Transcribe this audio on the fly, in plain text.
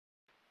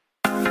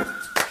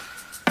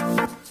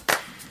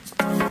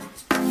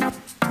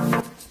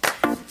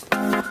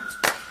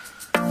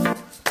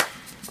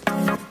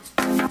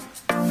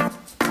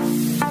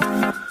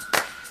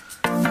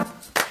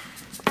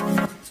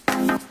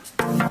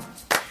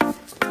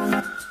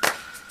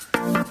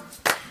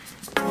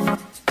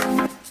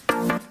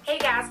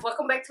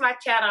my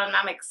channel, and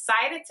I'm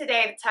excited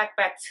today to talk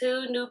about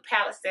two new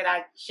palettes that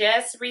I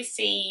just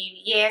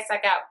received. Yes, I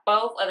got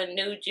both of the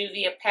new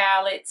Juvia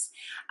palettes.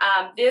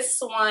 This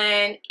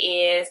one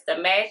is the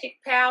Magic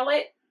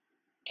palette,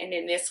 and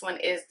then this one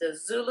is the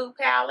Zulu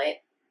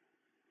palette.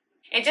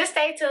 And just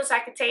stay tuned so I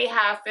can tell you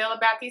how I feel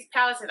about these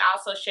palettes and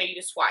also show you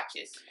the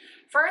swatches.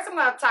 First, I'm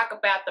going to talk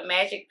about the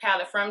Magic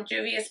palette from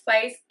Juvia's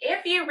Place.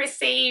 If you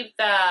received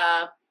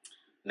the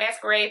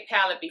Masquerade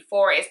palette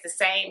before, it's the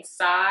same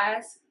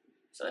size.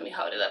 So let me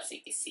hold it up so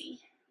you can see.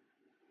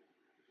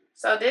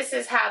 So this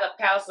is how the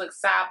palettes look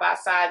side by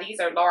side. These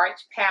are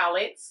large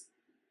palettes.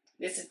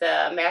 This is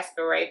the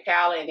Masquerade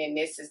palette, and then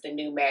this is the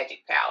new Magic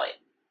palette.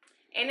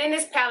 And in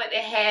this palette,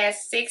 it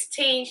has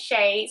 16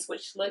 shades,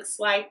 which looks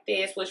like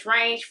this, which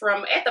range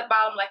from at the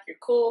bottom like your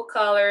cool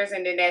colors,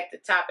 and then at the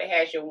top it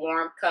has your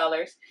warm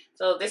colors.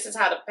 So this is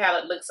how the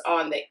palette looks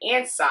on the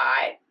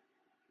inside.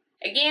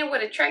 Again,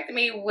 what attracted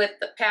me with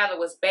the palette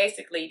was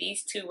basically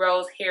these two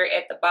rows here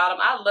at the bottom.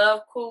 I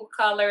love cool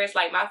colors.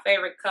 Like, my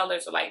favorite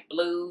colors are like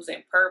blues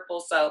and purple.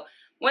 So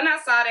when I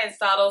saw that and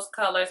saw those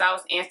colors, I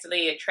was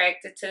instantly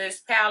attracted to this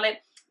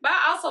palette. But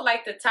I also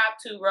like the top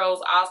two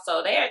rows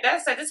also.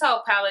 This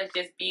whole palette is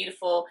just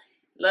beautiful.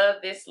 Love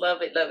this,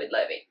 love it, love it,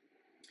 love it.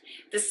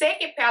 The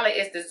second palette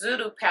is the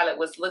Zulu palette,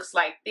 which looks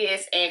like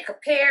this. And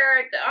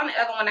compared, the only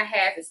other one I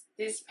have is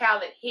this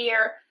palette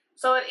here.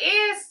 So it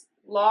is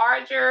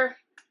larger,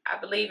 I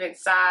believe, in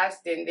size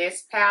than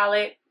this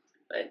palette.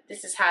 But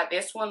this is how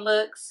this one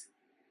looks.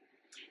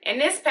 And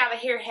this palette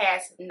here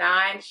has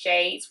 9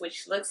 shades,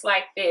 which looks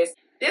like this.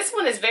 This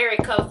one is very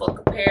colorful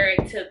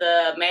compared to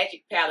the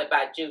Magic palette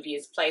by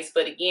Juvia's Place.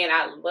 But again,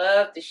 I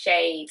love the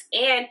shades.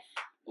 And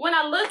when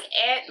I look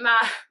at my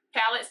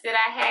palettes that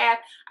I have,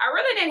 I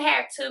really didn't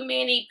have too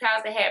many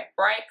palettes that have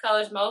bright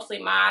colors.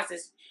 Mostly mine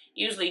is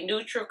usually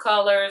neutral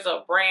colors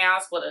or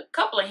browns with a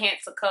couple of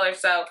hints of color.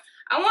 So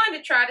I wanted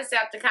to try this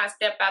out to kind of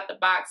step out the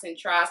box and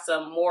try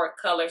some more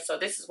colors. So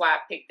this is why I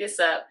picked this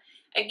up.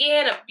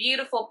 Again, a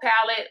beautiful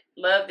palette.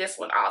 Love this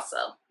one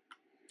also.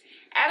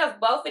 Out of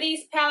both of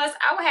these palettes,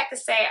 I would have to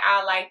say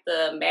I like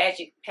the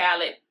Magic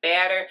palette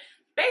better.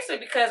 Basically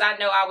because I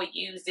know I would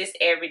use this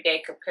every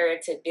day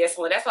compared to this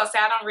one. That's why I say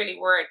I don't really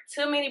wear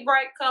too many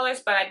bright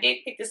colors. But I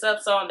did pick this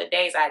up, so on the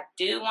days I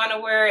do want to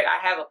wear it,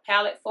 I have a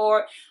palette for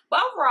it.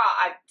 But overall,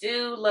 I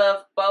do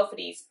love both of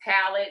these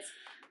palettes.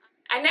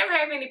 I never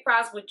have any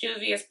problems with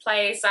Juvia's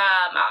Place.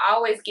 I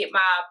always get my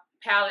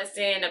palettes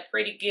in a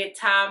pretty good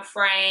time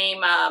frame.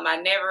 I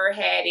never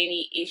had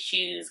any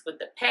issues with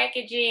the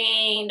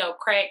packaging, no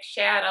cracked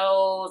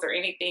shadows or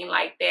anything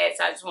like that.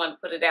 So I just want to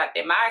put it out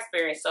there. My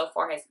experience so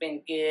far has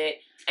been good.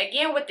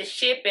 Again, with the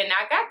shipping,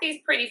 I got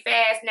these pretty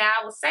fast. Now,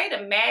 I would say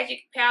the Magic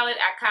palette,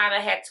 I kind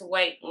of had to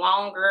wait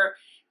longer.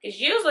 Because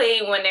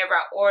usually whenever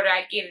I order,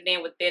 I get it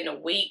in within a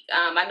week.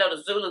 I know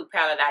the Zulu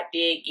palette I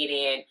did get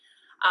in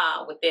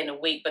within a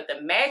week. But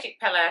the Magic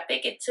palette, I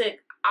think it took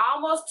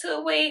almost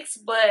 2 weeks.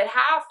 But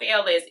how I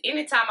feel is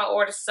anytime I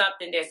order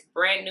something that's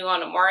brand new on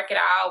the market,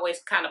 I always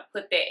kind of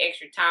put that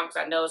extra time because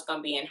I know it's going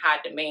to be in high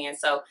demand.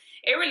 So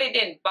it really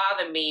didn't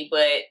bother me,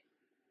 but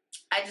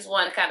I just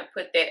want to kind of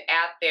put that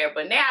out there.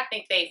 But now I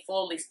think they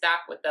fully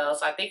stock with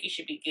those. So I think you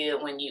should be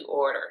good when you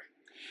order.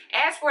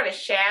 As for the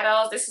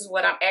shadows, this is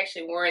what I'm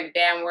actually wearing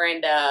today. I'm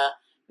wearing the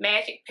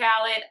Magic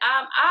palette.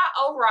 I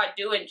overall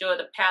do enjoy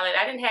the palette.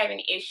 I didn't have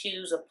any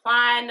issues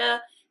applying the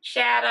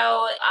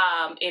shadow.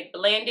 It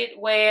blended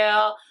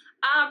well.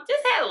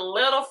 Just had a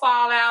little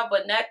fallout,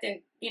 but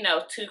nothing, you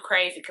know, too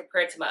crazy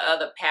compared to my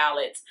other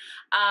palettes.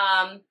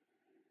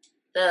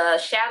 The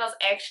shadows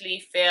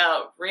actually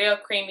felt real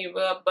creamy,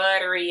 real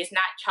buttery. It's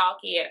not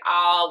chalky at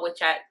all, which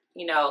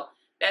you know,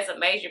 that's a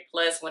major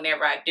plus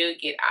whenever I do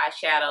get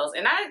eyeshadows.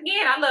 And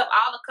again, I love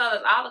all the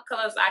colors. All the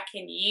colors I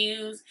can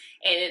use,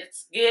 and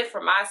it's good for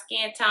my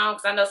skin tone.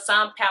 Because I know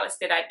some palettes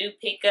that I do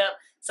pick up,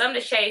 some of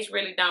the shades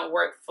really don't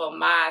work for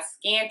my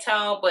skin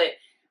tone. But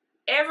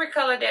every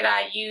color that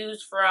I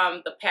use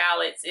from the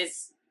palettes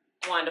is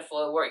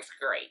wonderful. It works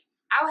great.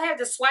 I will have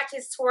the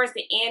swatches towards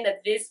the end of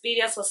this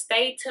video, so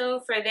stay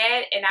tuned for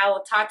that. And I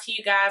will talk to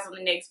you guys on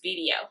the next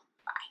video.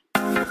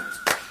 Bye.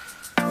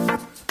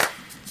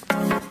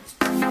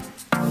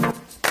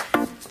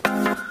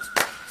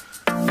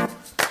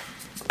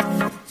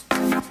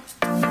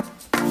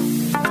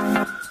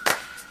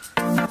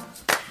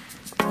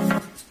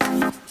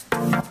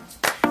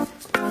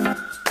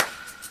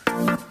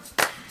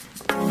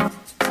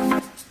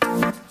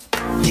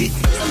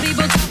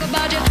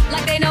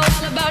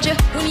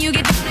 You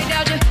get down, they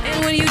doubt you.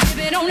 And when you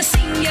dip it on the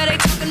scene, yeah, they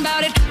talking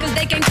about it. Cause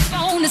they can't keep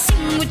on the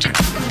scene what you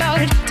talk about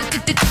it.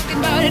 Talking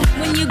about it.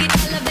 When you get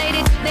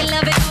elevated, they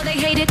love it or they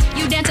hate it.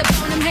 You dance up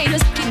on them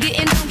haters. Keep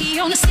getting funky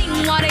on the scene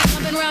while they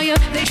jumping around you.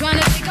 They trying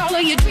to take all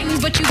of your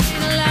dreams, but you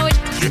can't allow it.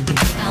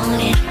 On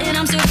it. And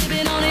I'm still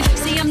dipping on it.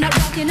 See, I'm not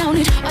rocking on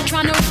it or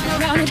trying to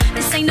run around it.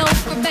 This ain't no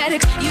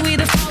acrobatics. You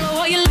either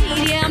follow or you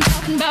lead. Yeah, I'm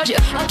talking about you.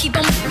 I'll keep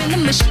on wearing the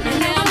machine. And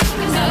now I'm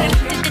talking about it.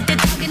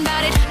 Talking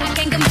about it. I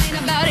can't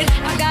complain about it.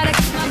 I gotta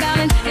keep my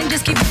balance and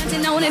just keep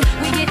dancing on it.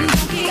 We getting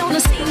funky on the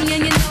scene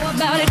and you know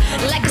about it.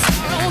 Like a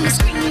star on the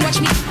screen.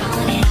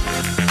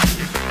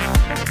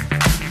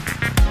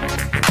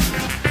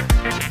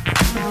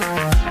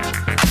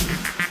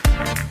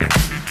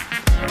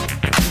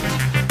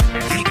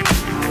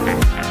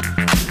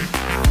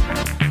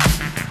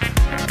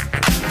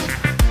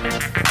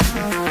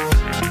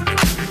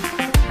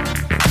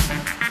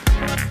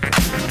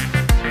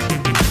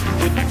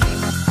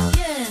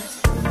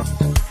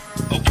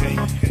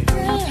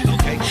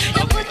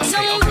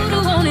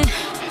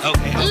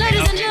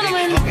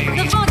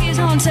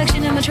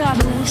 section in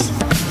Metropolis.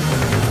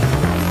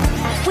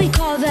 We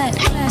call that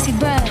classic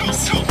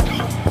brass.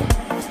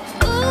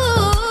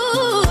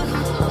 Ooh,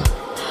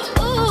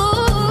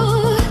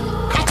 ooh.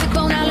 I took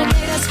bone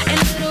alligators and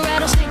little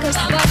rattlesnakers,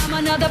 but I'm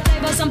another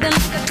flavor, something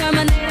like a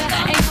Terminator.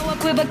 Ain't no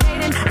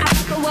equivocating. I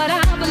for what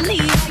I believe.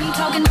 Are you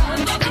talking about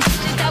it?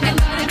 You talking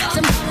about it?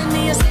 Some calling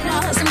me a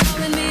sinner, some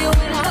calling me a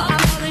winner.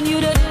 I'm calling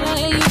you to dinner,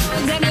 and you know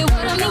exactly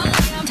what I mean.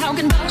 I'm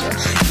talking about you.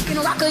 You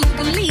can rock or you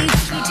can leave.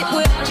 We tip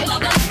without you.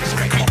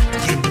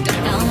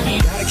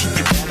 Gotta keep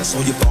your balance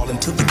or you fall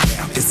into the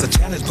gap. It's a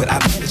challenge, but I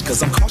manage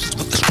cause I'm cautious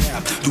with the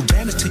strap. Do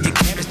damage to your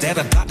cabbage that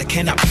a doctor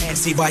cannot pass.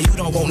 See why you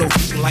don't want no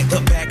vision like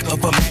the back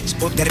of a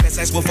matchbook. That best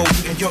ass will fold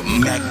you in your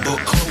MacBook.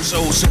 Close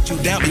shows shut you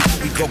down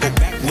before we go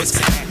backwards.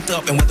 Act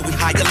up, and whether we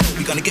high or low,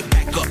 we gonna get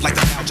back up like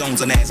the Dow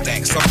Jones and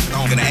NASDAQ. Something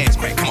wrong in the ass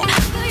crack. Come on.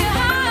 Whether you're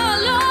high or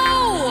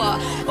low,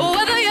 or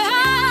whether you're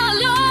high or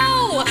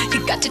low,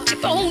 you got to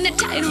tip on that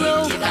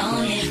tightrope.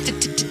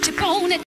 Tip on it.